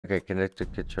Okay, connect the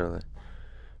controller.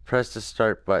 Press the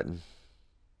start button.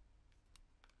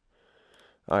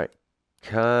 Alright,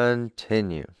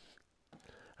 continue.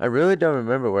 I really don't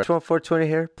remember where. 420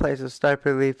 here, plays a Sniper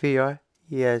Elite VR.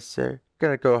 Yes, sir.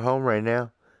 Gonna go home right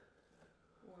now.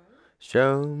 What?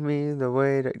 Show me the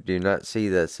way to. Do not see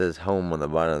that says home on the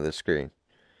bottom of the screen.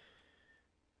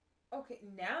 Okay,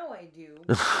 now I do.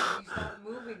 Because you stopped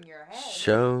moving your head.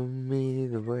 Show me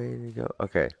the way to go.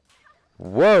 Okay.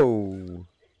 Whoa!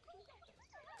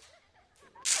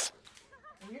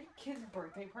 Are you at a kid's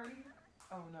birthday party?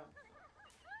 Oh no.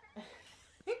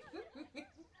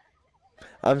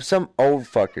 I'm some old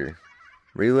fucker.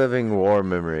 Reliving war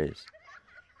memories.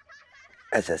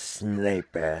 As a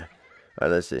sniper.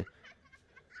 Alright, let's see.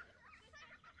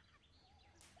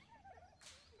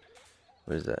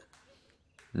 What is that?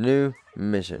 New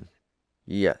mission.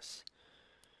 Yes.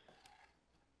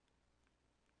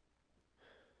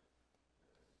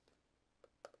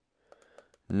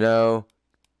 No.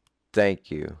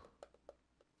 Thank you.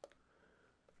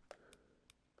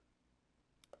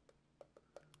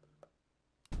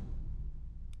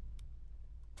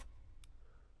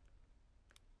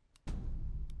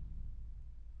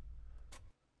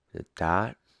 Did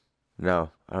that?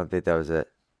 No, I don't think that was it.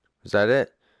 Was that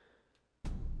it?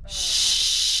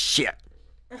 Shit.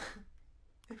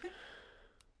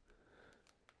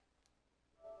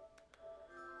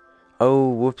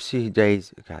 Oh, whoopsie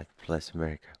daisy. God bless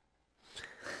America.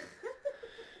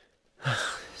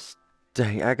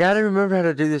 Dang, I gotta remember how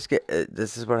to do this.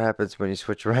 This is what happens when you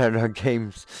switch around on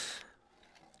games.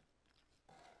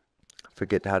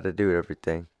 Forget how to do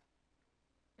everything.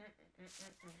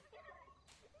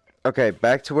 Okay,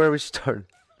 back to where we started.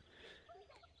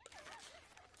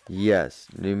 Yes,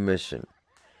 new mission.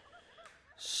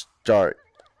 Start.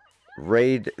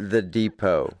 Raid the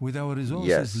depot. With our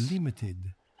resources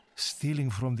limited, stealing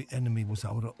from the enemy was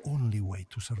our only way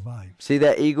to survive. See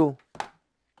that eagle?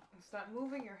 Stop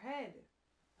moving your head.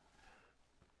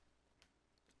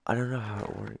 I don't know how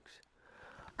it works.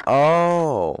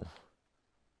 Oh.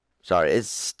 Sorry, it's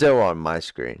still on my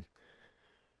screen.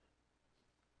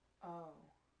 Oh.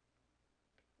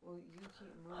 Well, you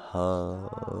keep moving.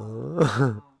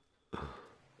 Huh.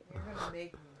 You're gonna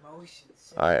make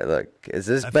motions. Alright, look. Is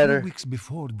this A better? few weeks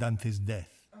before Dante's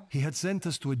death, he had sent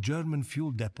us to a German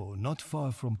fuel depot not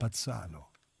far from Pazzano.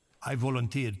 I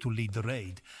volunteered to lead the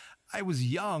raid. I was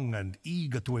young and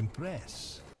eager to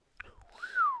impress.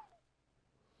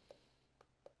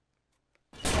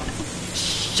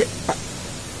 Shit.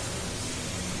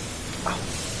 Oh.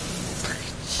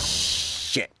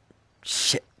 Shit.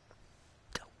 Shit.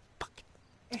 Don't fucking.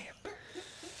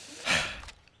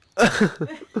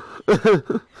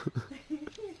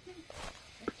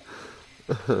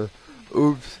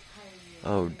 Oops.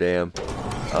 Oh, damn.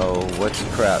 Oh, what's the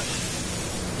crouch?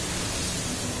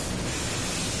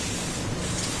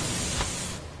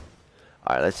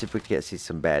 Alright, let's see if we can't see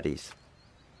some baddies.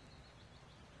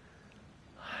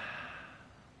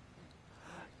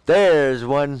 There's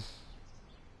one.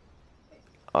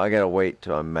 Oh, I gotta wait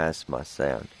till I mask my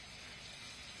sound.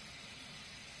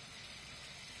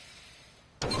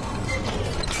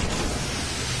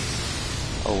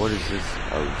 Oh, what is this?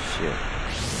 Oh, shit.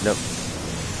 Nope.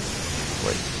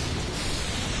 Wait.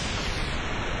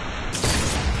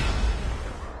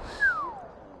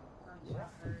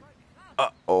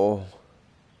 Uh-oh.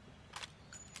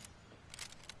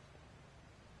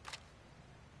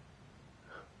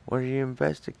 What are you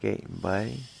investigating,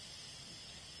 buddy?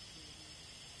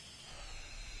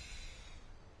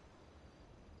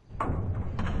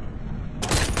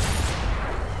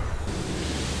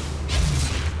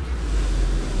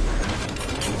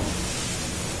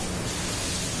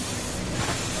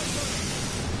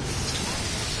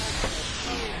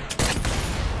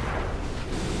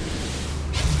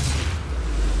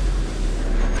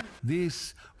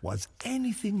 This was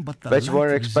anything but the Bet you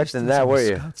weren't light expecting resistance that, our were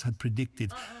you? scouts had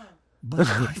predicted. But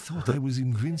I thought I was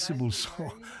invincible,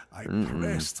 so I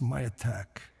pressed my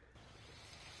attack.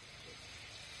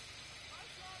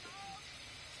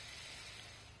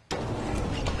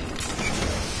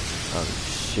 Oh,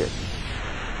 shit.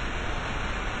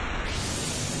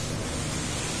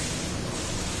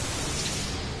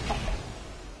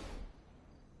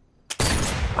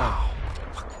 Oh,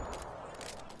 fuck.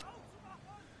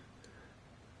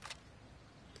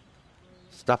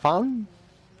 Stefan?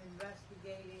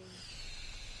 Investigating.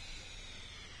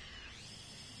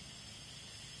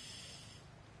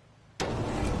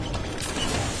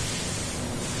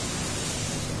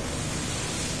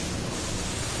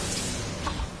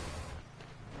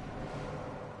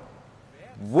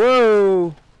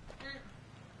 Whoa!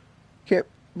 Can't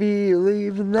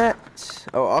believe that. it.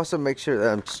 Oh, also make sure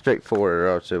that I'm straightforward, or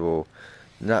else it will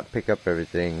not pick up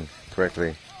everything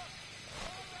correctly.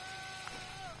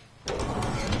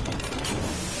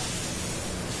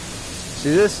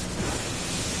 See this?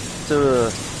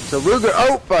 So Luger.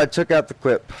 Oh, I took out the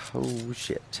clip. Oh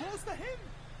shit.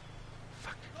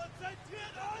 Fuck.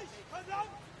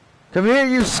 Come here,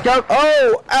 you scout.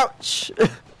 Oh, ouch.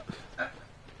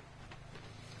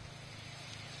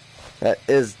 That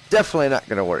is definitely not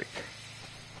gonna work.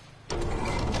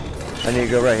 I need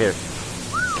to go right here.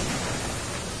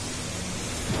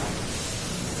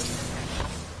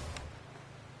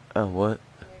 Oh, what?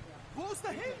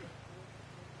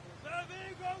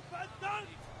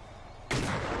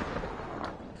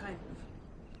 Kind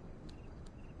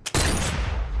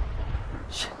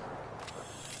Shit.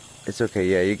 It's okay,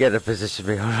 yeah, you gotta position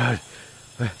me, alright.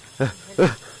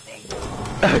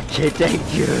 Okay,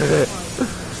 thank you.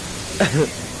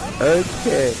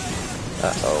 Okay.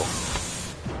 Uh-oh.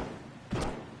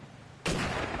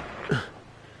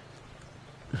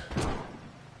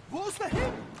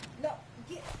 No,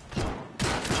 get.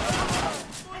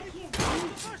 I can't breathe.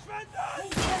 Hey,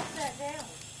 press that down.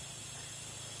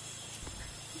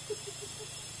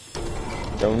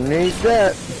 Don't need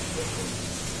that.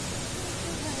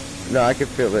 No, I can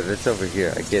feel it. It's over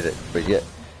here. I get it. But yet.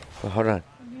 Oh, hold on.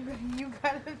 You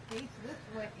gotta face this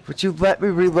way. Would you let me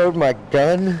reload my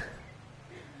gun?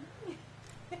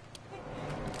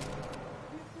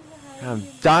 I'm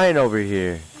dying over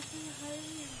here.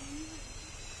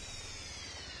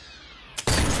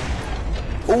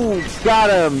 Ooh, got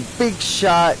him. Big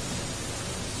shot.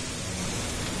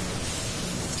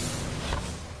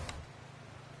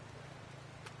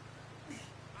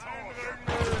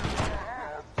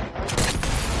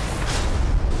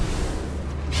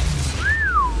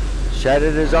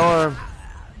 Shattered his arm.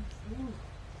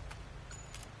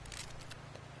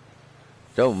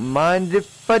 Don't mind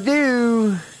if I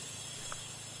do.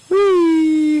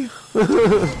 Whee!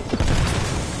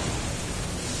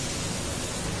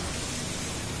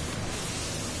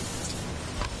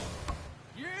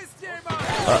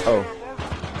 Uh-oh.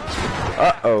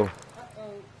 Uh-oh.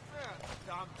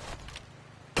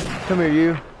 Come here,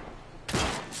 you.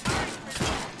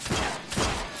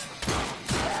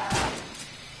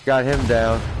 Got him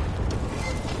down.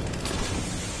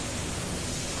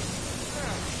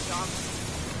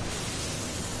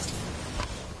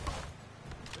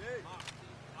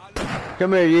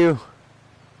 Come here, you.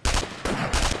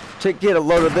 Get a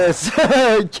load of this.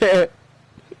 I can't. Can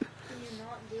you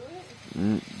not do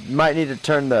it? Might need to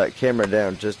turn the camera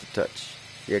down just a touch.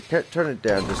 Yeah, turn it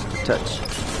down just a touch.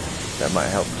 That might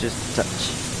help just a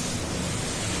touch.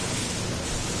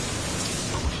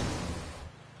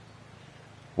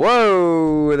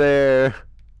 Whoa there.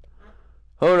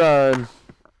 Hold on.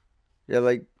 Yeah,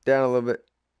 like down a little bit.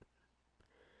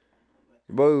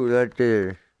 Whoa, right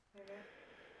there.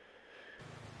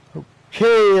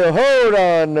 Okay, hold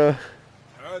on.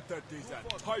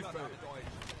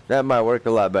 That might work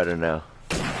a lot better now.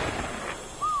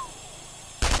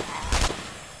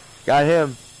 Got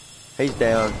him. He's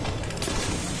down.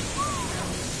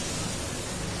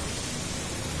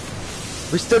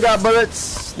 We still got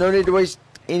bullets. No need to waste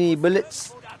any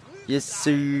bullets. Yes,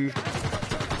 sir.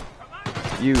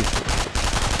 You.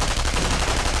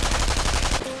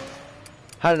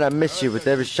 How did I miss you with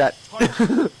every shot?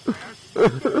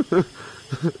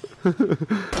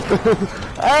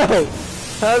 Ow!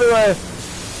 How do I?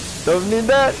 Don't need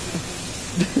that.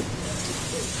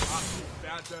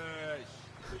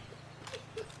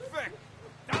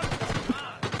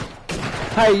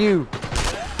 Hey, you.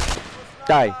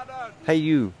 Die. Hey,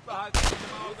 you.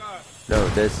 No,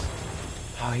 this.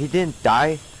 Oh, he didn't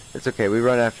die? It's okay, we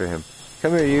run after him.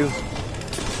 Come here, you.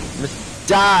 Must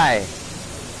die!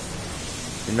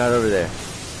 You're not over there.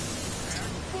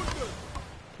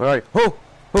 Alright. Oh!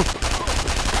 Oh!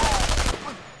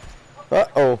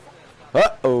 Uh-oh.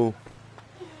 Uh-oh.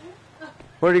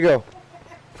 Where'd he go?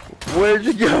 Where'd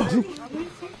you go?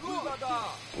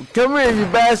 Come here, you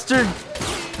bastard!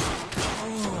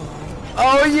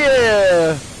 Oh,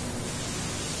 yeah!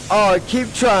 Oh,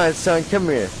 keep trying, son. Come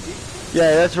here.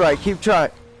 Yeah, that's right. Keep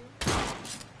trying.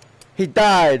 He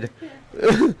died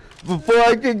before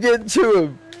I could get to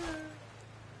him.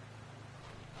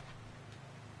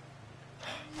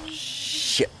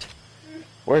 Shit.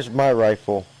 Where's my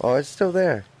rifle? Oh, it's still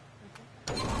there.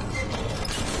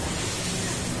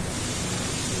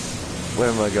 Where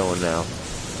am I going now?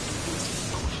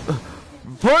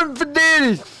 Run for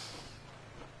daddy!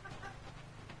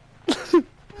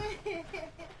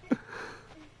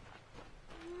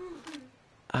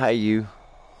 Hi, you.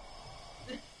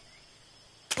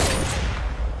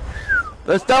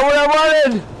 That's not what I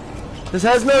wanted! This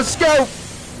has no scope!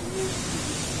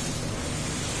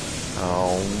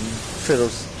 Oh,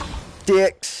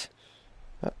 fiddlesticks.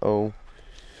 Uh-oh.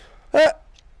 Oh!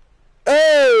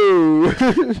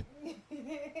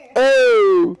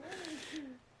 Oh!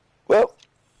 Well.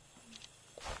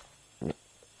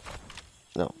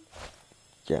 No.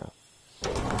 Yeah.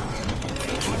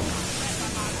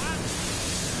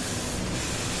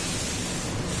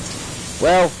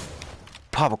 Well,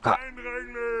 Popplecock.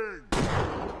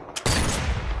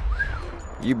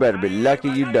 You better be lucky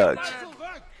you ducked.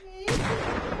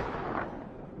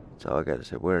 That's all I gotta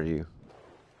say. Where are you?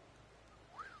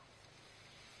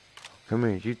 Come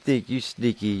here. You think you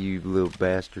sneaky, you little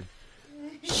bastard.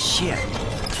 Shit.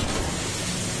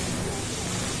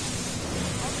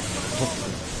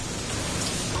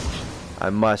 I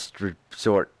must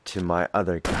resort to my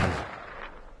other gun.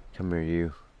 Come here,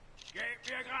 you.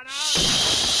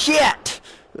 Shit!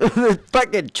 The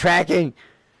fucking tracking.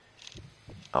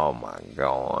 Oh my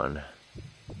god.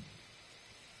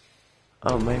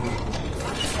 Oh, maybe.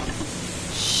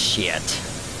 Shit.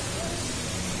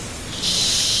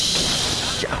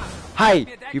 Hey,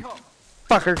 you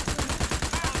fucker.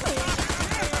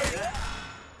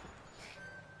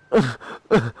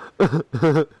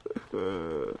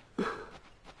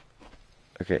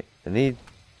 Okay, I need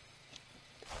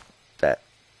that.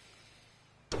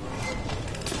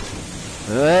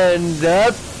 And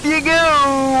up you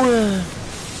go!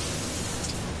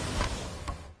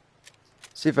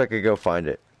 See if I could go find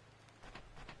it.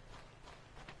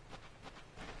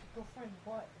 Go find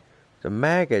what? The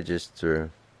mag I just threw.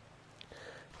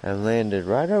 I landed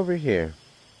right over here.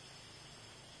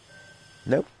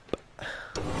 Nope.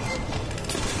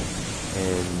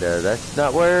 And that's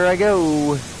not where I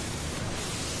go.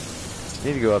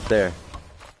 Need to go up there.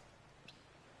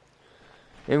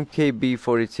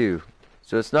 MKB-42.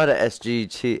 So it's not a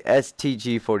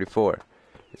STG-44.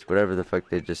 It's whatever the fuck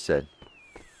they just said.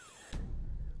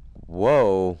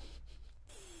 Whoa.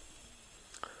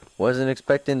 Wasn't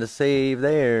expecting to save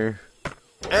there.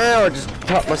 Ow, I just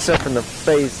popped myself in the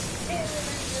face.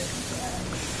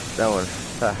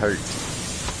 That hurt.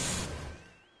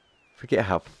 Forget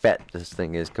how fat this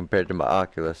thing is compared to my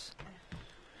Oculus.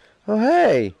 Oh,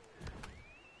 hey.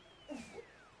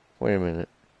 Wait a minute.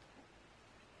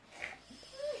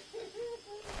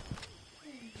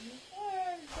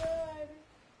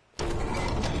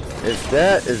 If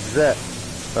that is that.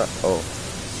 Uh-oh.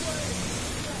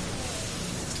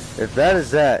 If that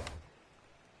is that.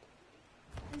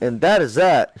 And that is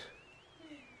that.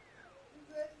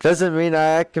 Doesn't mean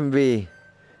I can be.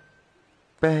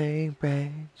 Bang,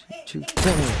 bang, choo, choo,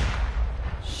 bang.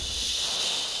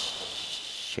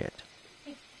 Shit.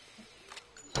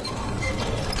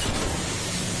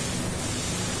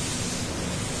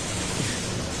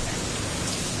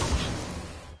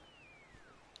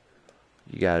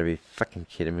 You gotta be fucking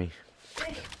kidding me.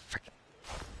 Fucking.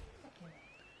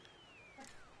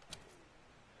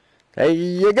 There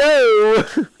you go!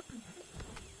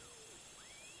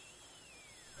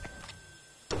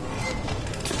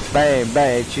 Bang,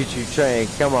 bang, choo-choo train.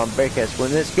 Come on, Bearcats,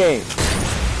 win this game.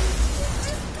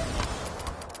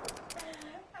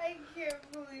 I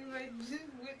can't believe I just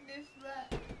witnessed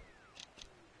that.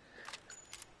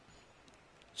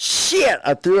 Shit!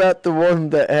 I threw out the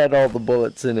one that had all the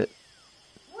bullets in it.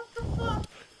 What the fuck?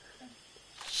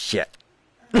 Shit.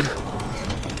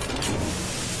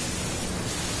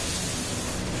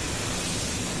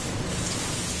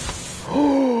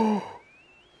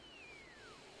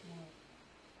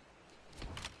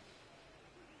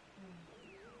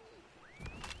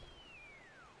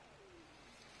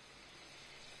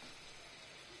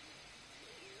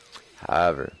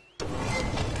 However,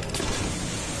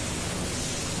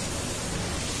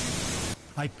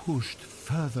 I pushed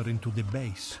further into the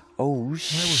base. oh There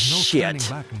was no shit! turning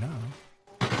back now.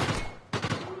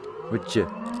 Would you?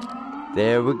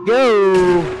 There we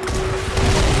go.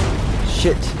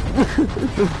 Shit.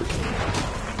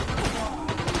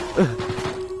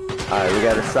 Alright, we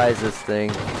gotta size this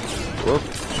thing. Whoop.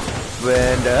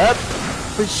 And up.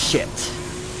 For shit.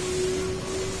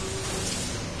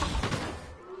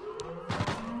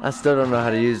 I still don't know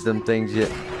how to use them things yet.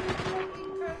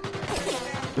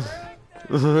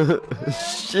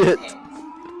 Shit.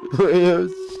 Oh,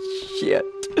 shit.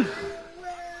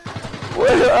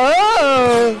 What?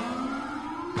 Oh!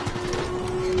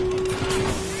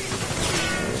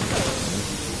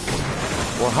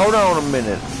 Well, hold on a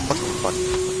minute.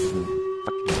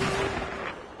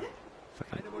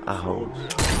 Fucking assholes.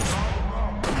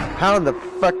 How in the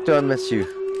fuck do I miss you?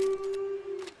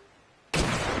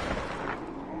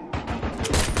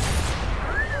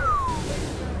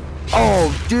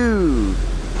 Oh, dude.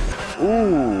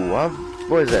 Ooh,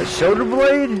 what is that, shoulder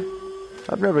blade?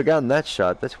 I've never gotten that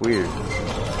shot. That's weird.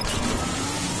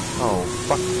 Oh,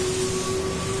 fuck.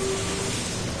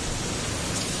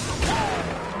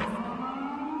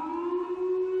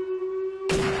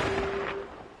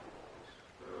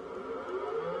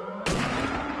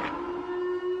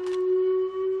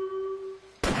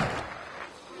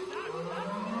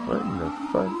 What in the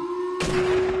fuck?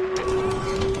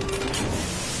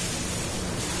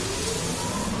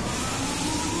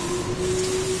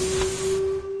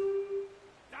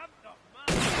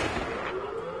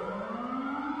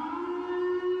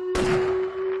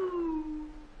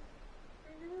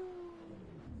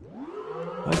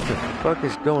 What the fuck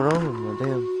is going on, my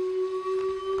damn?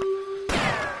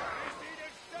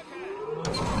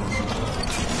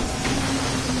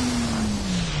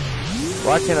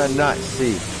 Why can I not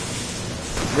see?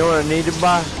 You know what I need to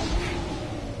buy?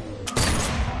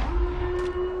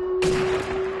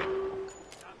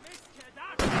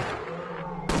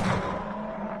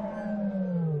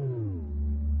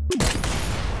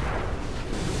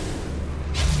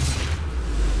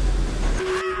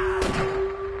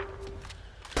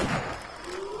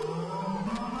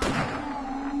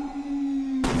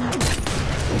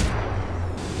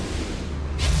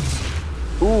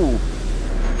 Ooh.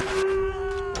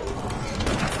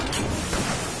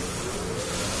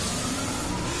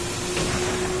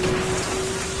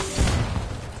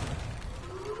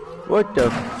 What the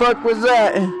fuck was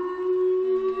that?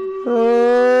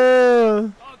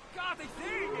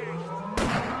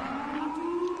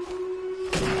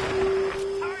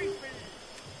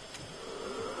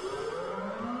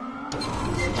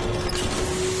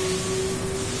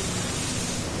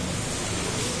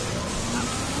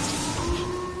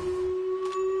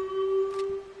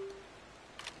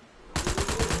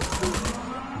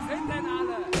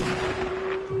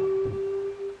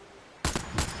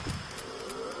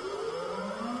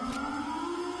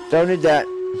 Don't need that.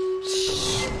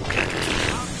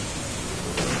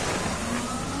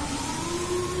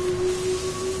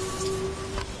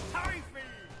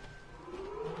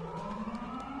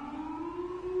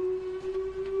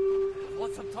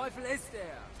 Was zum Teufel ist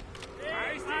er?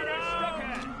 Er ist in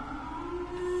Stücke!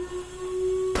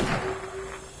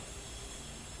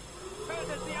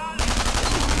 Tötet sie alle!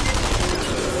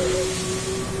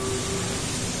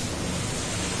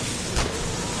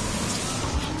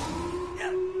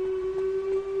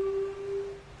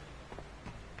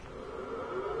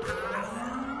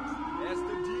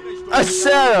 I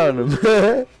sat on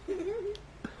him.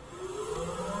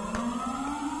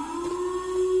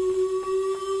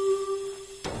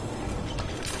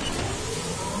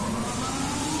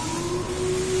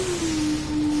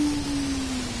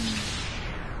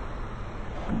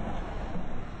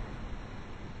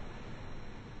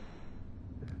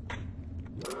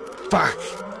 Fuck!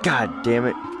 God damn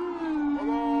it!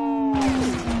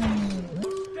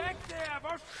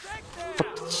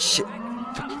 Fuck shit!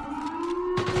 Fuck.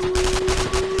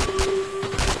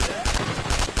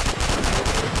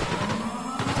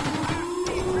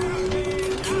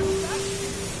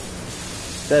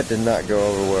 That did not go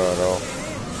over well at all.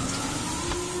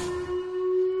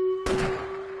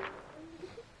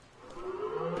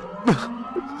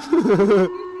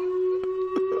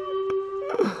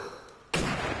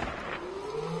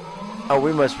 Oh,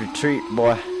 we must retreat,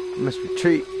 boy. We must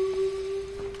retreat.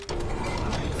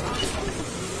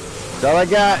 That's all I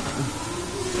got.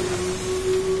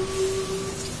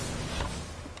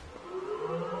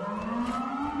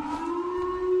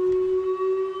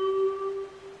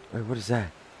 Wait, what is that?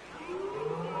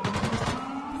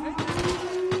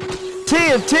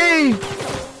 TNT!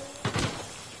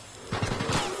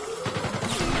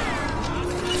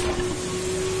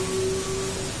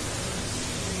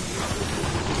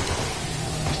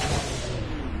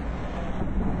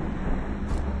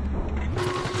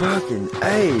 Fucking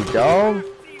A, dog.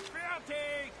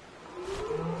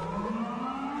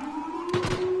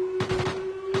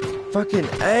 Fucking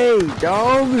A,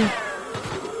 dog.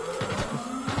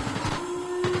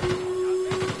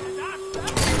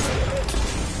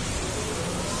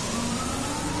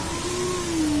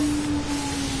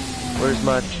 Where's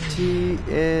my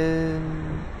TNT?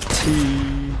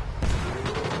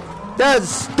 That's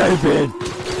stupid.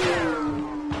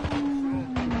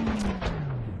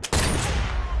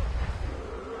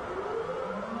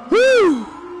 Woo!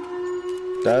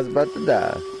 I was about to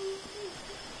die.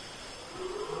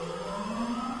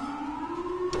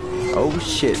 Oh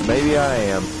shit, maybe I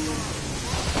am.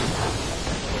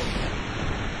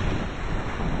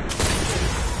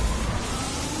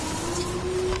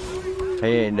 He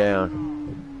ain't down.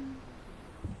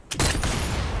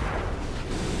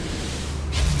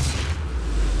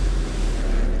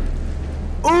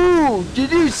 Yo,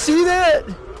 did you see that?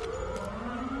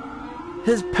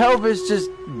 His pelvis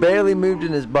just barely moved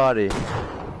in his body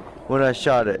when I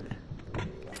shot it.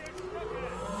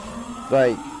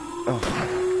 Like, oh,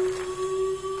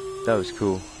 that was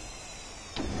cool.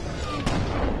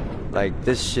 Like,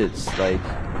 this shit's like...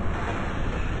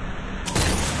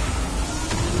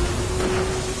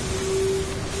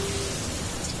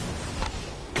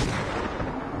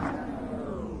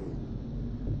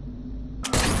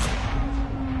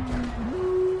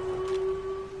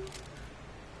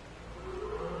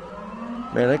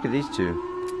 Man, look at these two.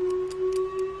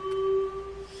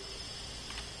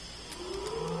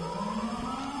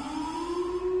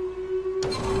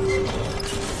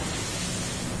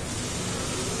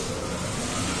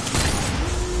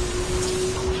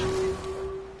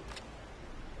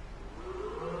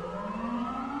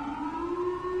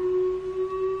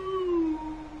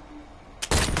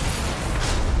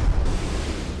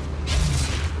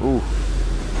 Ooh.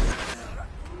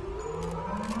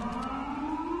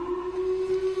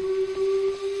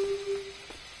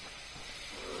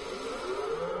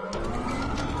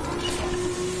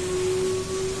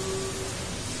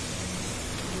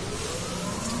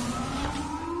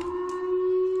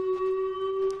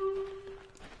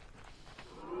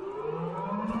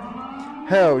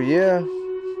 Hell yeah.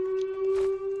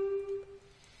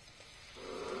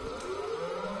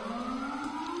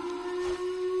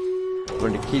 I'm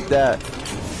going to keep that.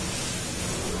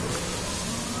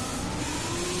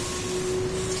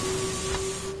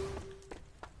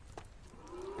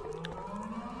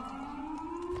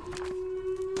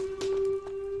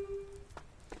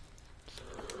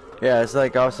 Yeah, it's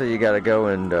like also you gotta go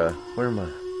and, where am I?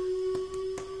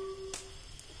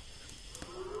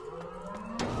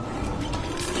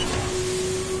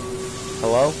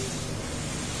 Hello?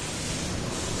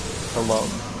 Hello?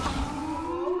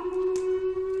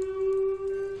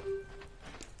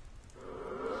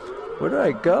 Where did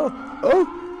I go? Oh!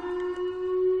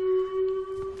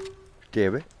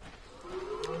 Damn it.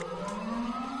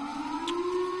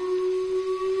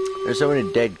 There's so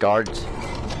many dead guards.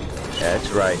 Yeah, that's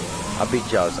right. I'll beat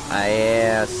y'all's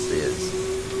asses.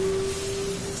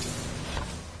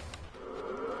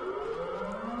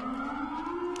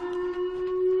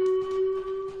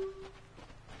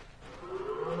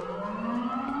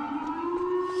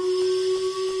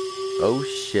 Oh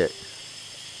shit.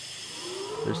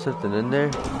 There's something in there.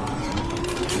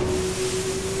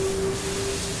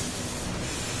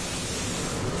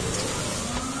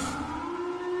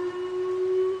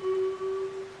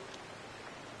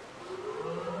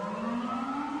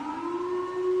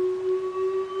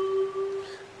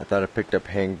 I thought I picked up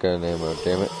handgun ammo,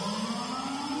 damn it.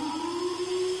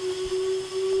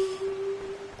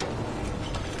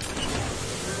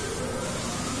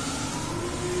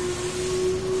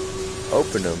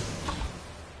 Open them.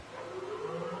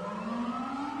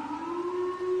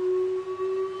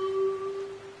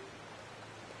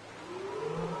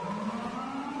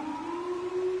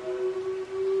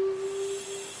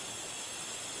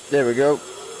 There we go.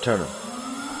 Turn them.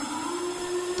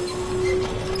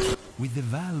 With the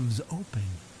valves open,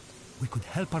 we could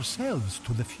help ourselves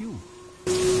to the fuel.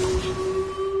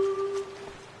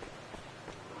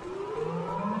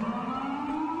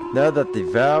 Now that the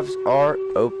valves are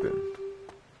open.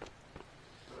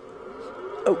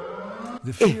 Oh.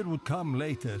 The fear would come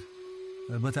later,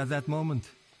 but at that moment,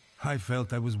 I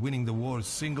felt I was winning the war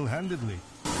single-handedly.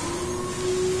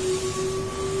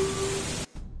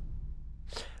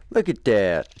 Look at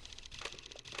that.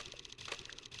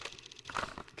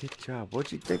 Good job.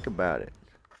 What'd you think about it?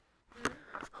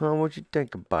 Huh? What'd you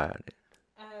think about it?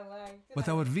 But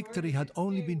our victory had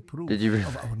only been proof Did you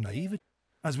of our naivety.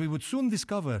 As we would soon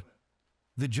discover,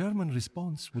 the German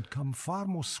response would come far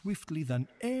more swiftly than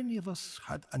any of us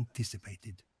had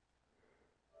anticipated.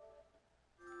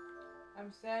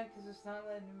 I'm sad because it's not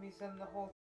letting me send the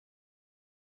whole